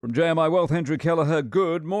From JMI Wealth, Andrew Kelleher,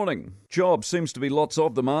 good morning. Jobs, seems to be lots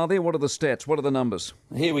of them, are there? What are the stats? What are the numbers?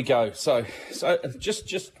 Here we go. So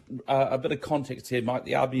just a bit of context here, Mike.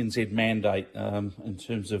 The RBNZ mandate in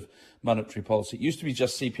terms of monetary policy. It used to be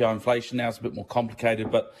just CPI inflation. Now it's a bit more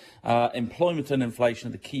complicated, but employment and inflation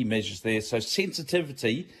are the key measures there. So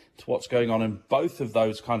sensitivity to what's going on in both of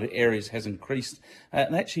those kind of areas has increased.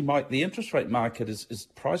 And actually, Mike, the interest rate market is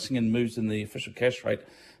pricing in moves in the official cash rate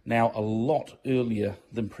now a lot earlier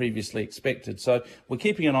than previously expected. So we're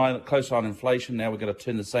keeping a close eye on inflation. Now we're going to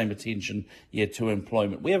turn the same attention to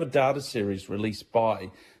employment. We have a data series released by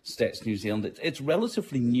Stats New Zealand. It's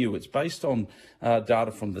relatively new. It's based on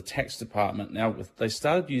data from the tax department. Now, they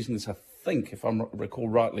started using this, I think, if I recall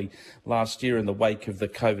rightly, last year in the wake of the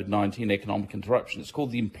COVID-19 economic interruption. It's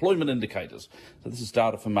called the Employment Indicators. So this is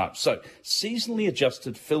data for March. So seasonally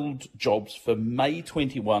adjusted filled jobs for May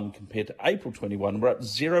 21 compared to April 21 were up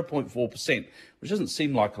 0.4%, which doesn't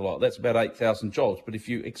seem like a lot. That's about 8,000 jobs. But if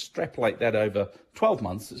you extrapolate that over 12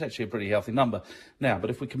 months, it's actually a pretty healthy number. Now,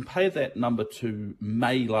 but if we compare that number to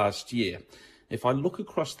May last year, if I look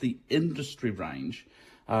across the industry range,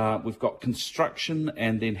 we've got construction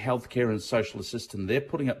and then healthcare and social assistance. They're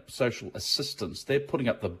putting up They're putting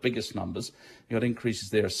up the biggest numbers. You've got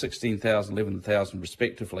increases there of 16,000, 11,000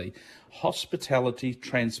 respectively. Hospitality,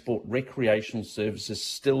 transport, recreational services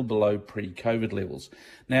still below pre-COVID levels.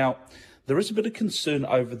 Now, there is a bit of concern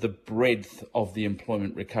over the breadth of the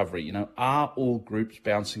employment recovery. Are all groups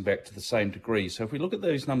bouncing back to the same degree? So if we look at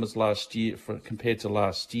those numbers last year compared to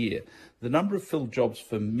last year, the number of filled jobs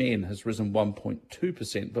for men has risen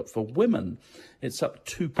 1.2%, but for women, it's up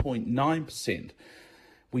 2.9%.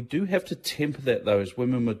 We do have to temper that, though, as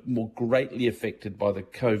women were more greatly affected by the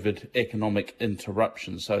COVID economic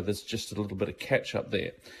interruption. So there's just a little bit of catch-up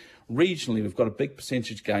there. Regionally, we've got a big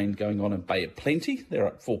percentage gain going on in Bay of Plenty. They're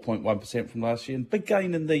up 4.1% from last year. And big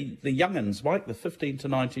gain in the young'uns, Mike, the 15 to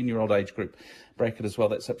 19-year-old age group bracket as well.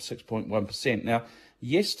 That's up 6.1%. Now,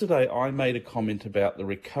 yesterday I made a comment about the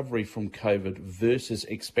recovery from COVID versus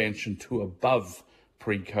expansion to above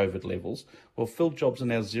pre-COVID levels. Well, filled jobs are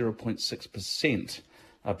now 0.6%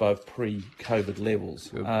 above pre-COVID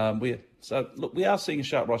levels. We are seeing a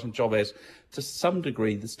sharp rise in job ads. To some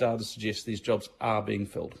degree, the data suggests these jobs are being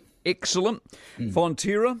filled. Excellent.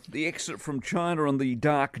 Fonterra, the exit from China on the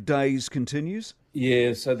dark days continues.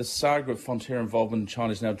 Yeah, so the saga of Fonterra involvement in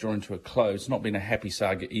China is now drawing to a close. It's not been a happy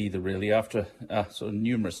saga either, really. After sort of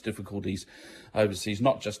numerous difficulties overseas,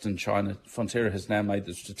 not just in China, Fonterra has now made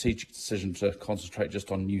the strategic decision to concentrate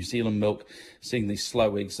just on New Zealand milk, seeing the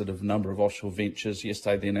slow exit of a number of offshore ventures.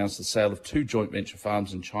 Yesterday, they announced the sale of 2 joint venture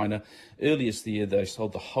farms in China. Earlier this year, they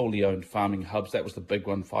sold the wholly owned farming hubs. That was the big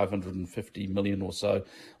one, 550 million or so.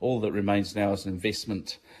 All that remains now is an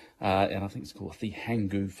investment and I think it's called the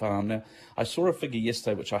Hangu Farm. Now, I saw a figure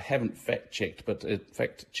yesterday which I haven't fact-checked, but I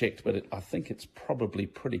think it's probably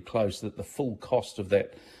pretty close, that the full cost of the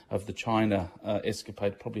China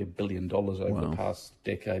escapade, probably $1 billion over the past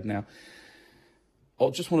decade. Now,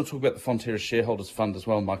 I just want to talk about the Fonterra Shareholders Fund as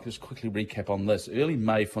well, Mike. Just quickly recap on this. Early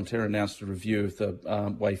May, Fonterra announced a review of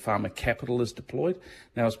the way farmer capital is deployed.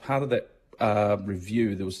 Now, as part of that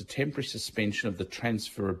review, there was a temporary suspension of the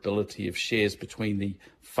transferability of shares between the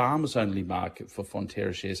farmers-only market for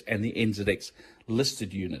Fonterra shares and the NZX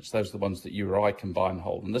listed units. Those are the ones that you or I can buy and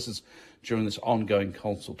hold. And this is during this ongoing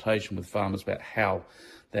consultation with farmers about how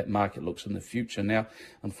that market looks in the future. Now,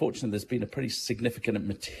 unfortunately, there's been a pretty significant and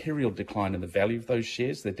material decline in the value of those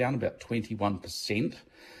shares. They're down about 21%.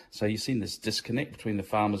 So you've seen this disconnect between the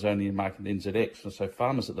farmers-only market and NZX. And so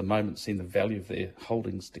farmers at the moment seeing the value of their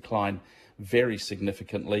holdings decline very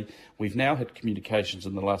significantly. We've now had communications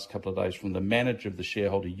in the last couple of days from the manager of the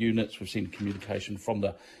shareholder units. We've seen communication from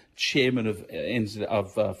the chairman of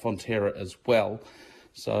Fonterra as well.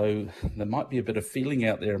 So there might be a bit of feeling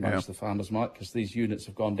out there amongst the farmers, Mike, because these units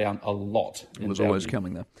have gone down a lot. It was always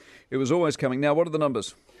coming, though. It was always coming. Now, what are the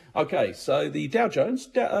numbers? Okay, so the Dow Jones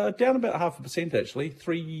down about 0.5% actually,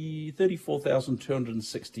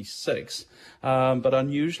 34,266. But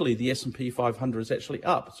unusually, the S&P 500 is actually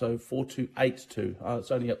up, so 4282.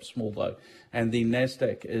 It's only up small though, and the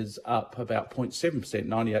Nasdaq is up about 0.7%,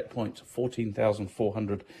 98 points,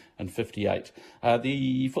 14,458.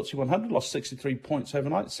 The FTSE 100 lost 63 points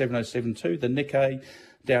overnight, 7072. The Nikkei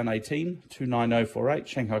down 18, 29048.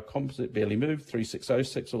 Shanghai Composite barely moved,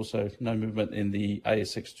 3606. Also no movement in the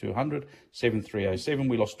ASX 200, 7307.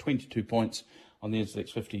 We lost 22 points on the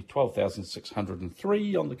NZX 50,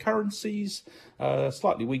 12,603. On the currencies,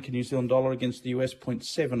 slightly weaker New Zealand dollar against the US,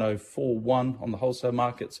 0.7041 on the wholesale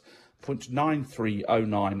markets,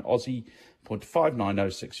 0.9309 Aussie,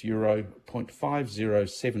 0.5906 euro,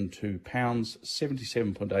 0.5072 pounds,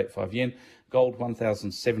 77.85 yen. Gold,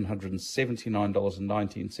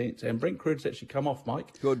 $1,779.19. And Brent crude's actually come off,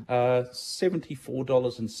 Mike. Good.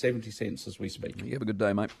 $74.70 as we speak. You have a good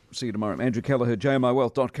day, mate. See you tomorrow. Andrew Kelleher,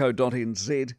 jmiwealth.co.nz.